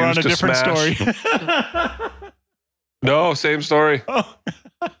 Oh, we're on a different story. No, same story. Oh.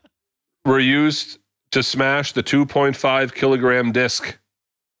 Were used to smash the 2.5 kilogram disc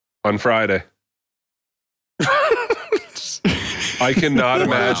on Friday. I cannot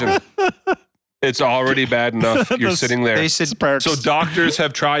imagine. It's already bad enough. You're sitting there. So doctors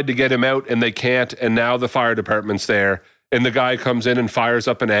have tried to get him out and they can't. And now the fire department's there. And the guy comes in and fires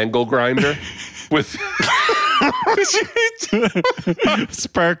up an angle grinder with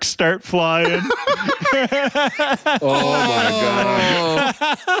sparks start flying. Oh my God.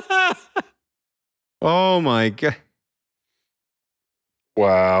 Oh my God.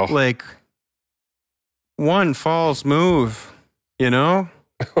 Wow. Like one false move, you know?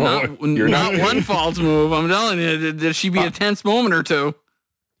 Not one false move. I'm telling you, there should be a tense moment or two.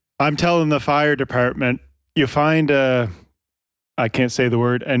 I'm telling the fire department, you find I can't say the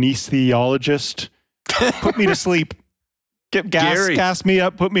word, anesthesiologist. Put me to sleep. Gas me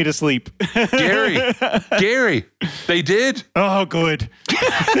up, put me to sleep. Gary, they did. Oh, good.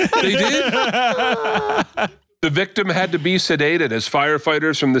 They did. The victim had to be sedated as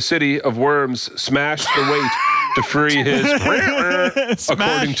firefighters from the city of Worms smashed the weight to free his,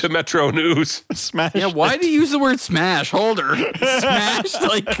 according to Metro News. Smash. Yeah, why do you use the word smash? Holder. Smashed?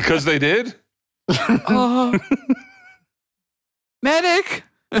 Like, because they did. Medic.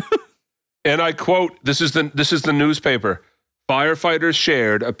 And I quote, this is the newspaper. Firefighters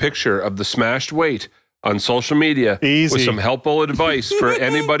shared a picture of the smashed weight on social media with some helpful advice for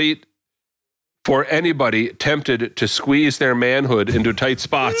anybody tempted to squeeze their manhood into tight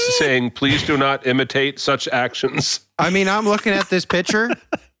spots, saying, please do not imitate such actions. I mean, I'm looking at this picture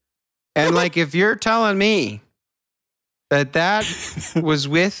and like, if you're telling me that was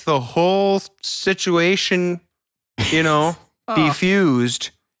with the whole situation, you know, defused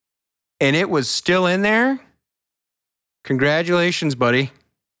and it was still in there, congratulations, buddy.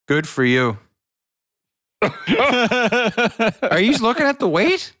 Good for you. Are you looking at the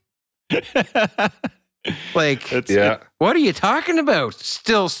weight? Like, what are you talking about?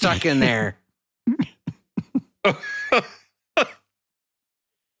 Still stuck in there.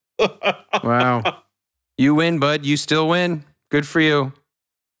 Wow. You win, bud. You still win. Good for you.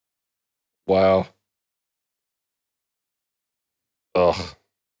 Wow. Ugh.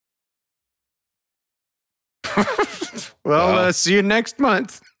 Well, see you next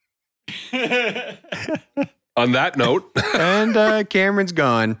month. On that note. And Cameron's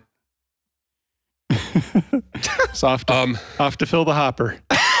gone. It's off to fill the hopper.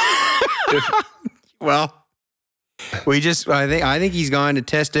 Well, I think he's gone to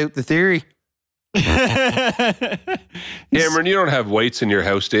test out the theory. Cameron, you don't have weights in your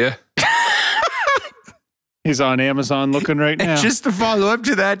house, do you? He's on Amazon looking right now. Just to follow up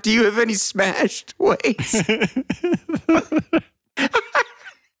to that, do you have any smashed weights?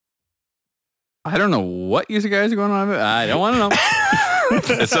 I don't know what you guys are going on about. I don't want to know.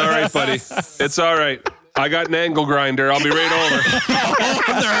 It's all right, buddy. It's all right. I got an angle grinder. I'll be right over.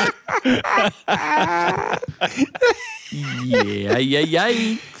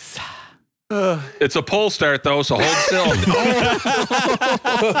 Yikes. It's a pull start, though, so hold still.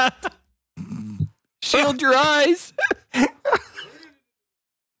 Shield your eyes.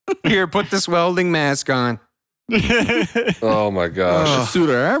 Here, put this welding mask on. Oh, my gosh. Suit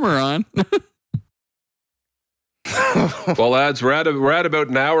of armor on. Well, lads, we're at about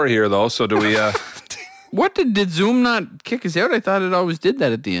an hour here, though, so do we... What did Zoom not kick us out? I thought it always did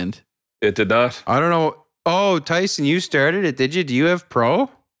that at the end. It did not. I don't know. Oh, Tyson, you started it, did you? Do you have Pro?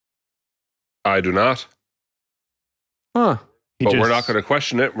 I do not. Huh. But we're not going to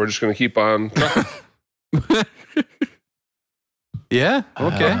question it. We're just going to keep on trucking. Yeah?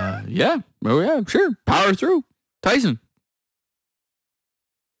 Okay. Yeah. Oh, yeah, sure. Power through. Tyson.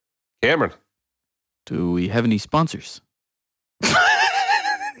 Cameron. Do we have any sponsors?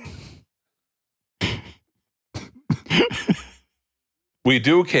 We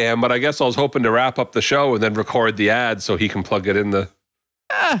do, Cam, but I guess I was hoping to wrap up the show and then record the ad so he can plug it in the...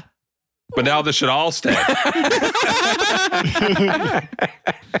 But now this should all stay.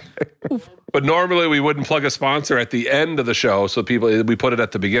 But normally we wouldn't plug a sponsor at the end of the show, so we put it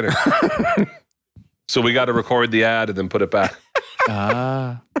at the beginning. So we got to record the ad and then put it back.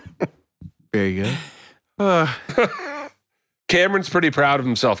 Very good. Cameron's pretty proud of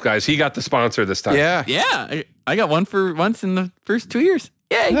himself, guys. He got the sponsor this time. Yeah. I got one for once in the first 2 years.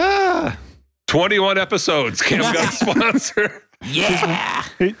 Yay. 21 episodes. Cam got a sponsor. Yeah.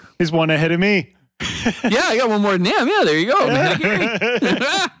 He's one ahead of me. Yeah, I got one more than him. Yeah, there you go.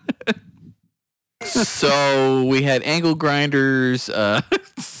 So we had angle grinders. Well,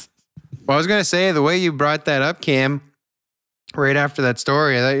 I was going to say, the way you brought that up, Cam, right after that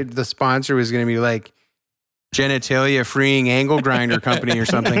story, I thought the sponsor was going to be like genitalia freeing angle grinder company or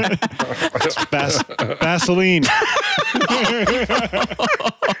something. Vaseline.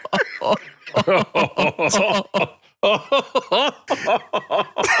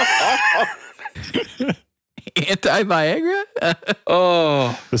 Anti-Viagra?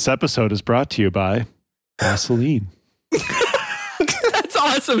 This episode is brought to you by Vaseline. That's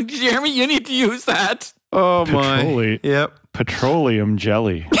awesome, Jeremy. You need to use that. Oh, my. Yep. Petroleum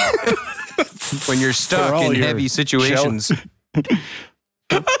jelly. When you're stuck in heavy situations.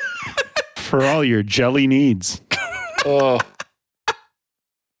 For all your jelly needs. Oh.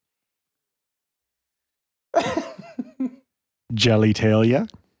 Jelly-talia.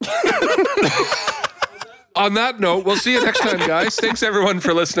 On that note, we'll see you next time, guys. Thanks, everyone,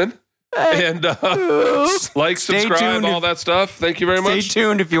 for listening. And like, subscribe, all that stuff. Thank you very much. Stay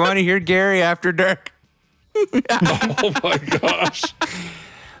tuned if you want to hear Gary after dark. Oh, my gosh.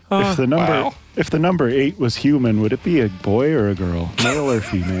 If the number 8 was human, would it be a boy or a girl? Male or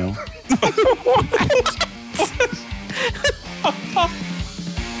female?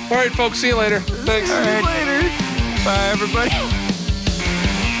 All right, folks. See you later. Thanks. All right. Later. Bye, everybody.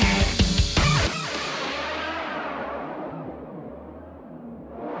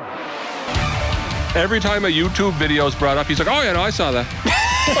 Every time a YouTube video is brought up, he's like, oh, yeah, no, I saw that.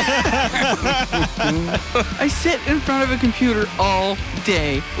 I sit in front of a computer all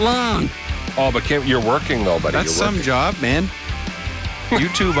day long. Oh, but you're working, though, buddy. That's some job, man.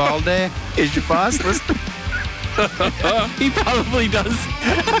 YouTube all day. Is your boss listening? He probably does.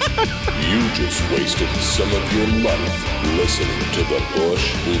 You just wasted some of your life listening to the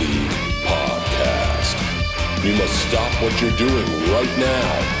Bush League podcast. You must stop what you're doing right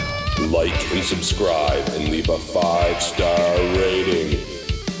now. Like and subscribe and leave a 5-star rating.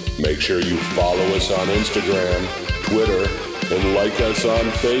 Make sure you follow us on Instagram, Twitter, and like us on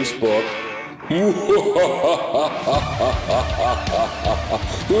Facebook.